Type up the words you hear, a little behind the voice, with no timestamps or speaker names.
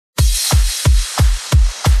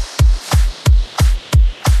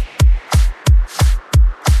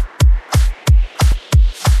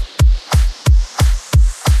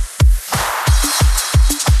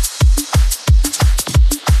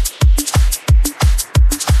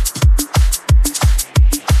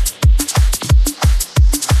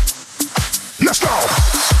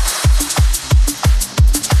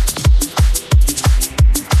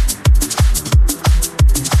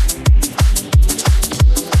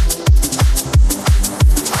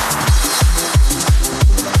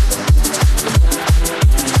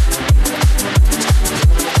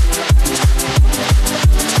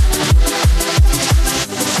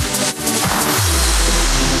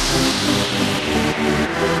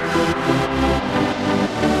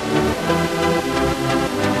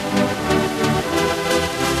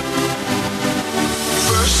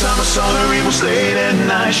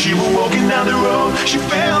as she was walking down the road, she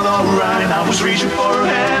felt alright. I was reaching for her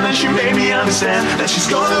hand and she made me understand that she's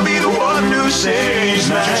gonna be the one who saves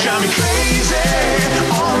me. You drive me crazy,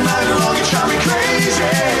 all night long you drive me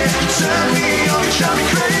crazy. Turn me on, you drive me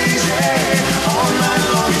crazy, all night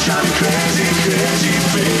long you drive me crazy, crazy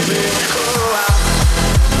baby. Oh,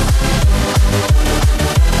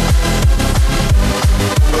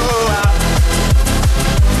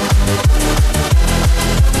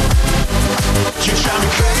 you drive me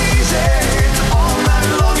crazy, all night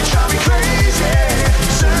long you drive me crazy.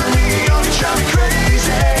 Turn me on, you drive me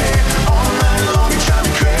crazy, all night long you drive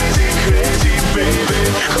me crazy, crazy baby.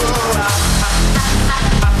 Oh,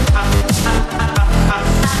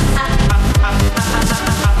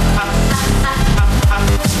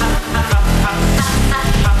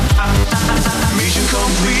 mission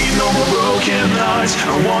complete, no more broken hearts.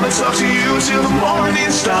 I wanna talk to you till the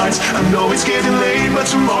morning starts. I know it's getting late, but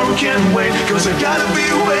tomorrow can't wait, cause I gotta be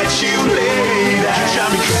with you later. You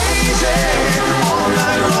drive me crazy, all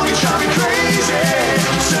night long you drive me crazy.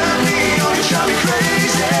 Turn me on, you drive me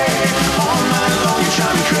crazy, all night long you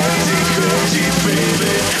drive me crazy, crazy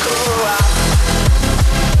baby. Oh,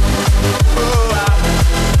 oh,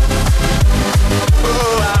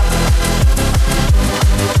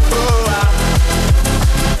 oh,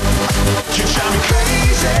 you drive me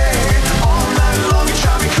crazy, all night long you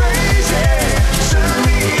drive me crazy. Turn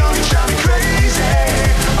me on, you drive me crazy,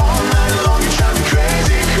 all night long you drive me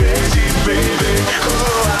crazy, crazy baby. Oh,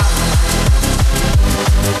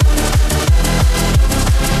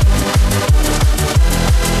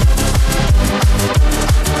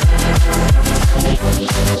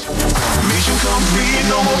 mission complete,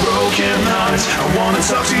 no more broken hearts. I wanna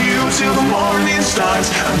talk to you till the morning starts.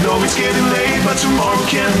 I know it's getting late, but tomorrow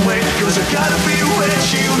can't wait, cause I gotta be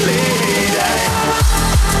with you later.